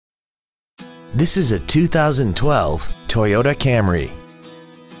This is a 2012 Toyota Camry.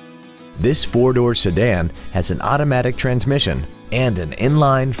 This four-door sedan has an automatic transmission and an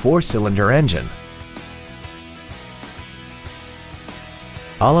inline four-cylinder engine.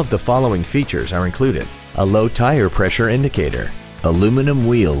 All of the following features are included: a low tire pressure indicator, aluminum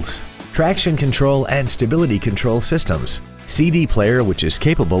wheels, traction control and stability control systems, CD player which is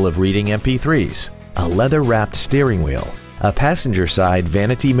capable of reading MP3s, a leather-wrapped steering wheel, a passenger side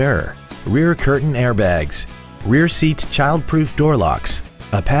vanity mirror, rear curtain airbags, rear seat child-proof door locks,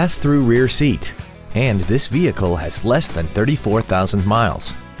 a pass-through rear seat, and this vehicle has less than 34,000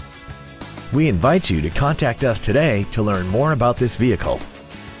 miles. We invite you to contact us today to learn more about this vehicle.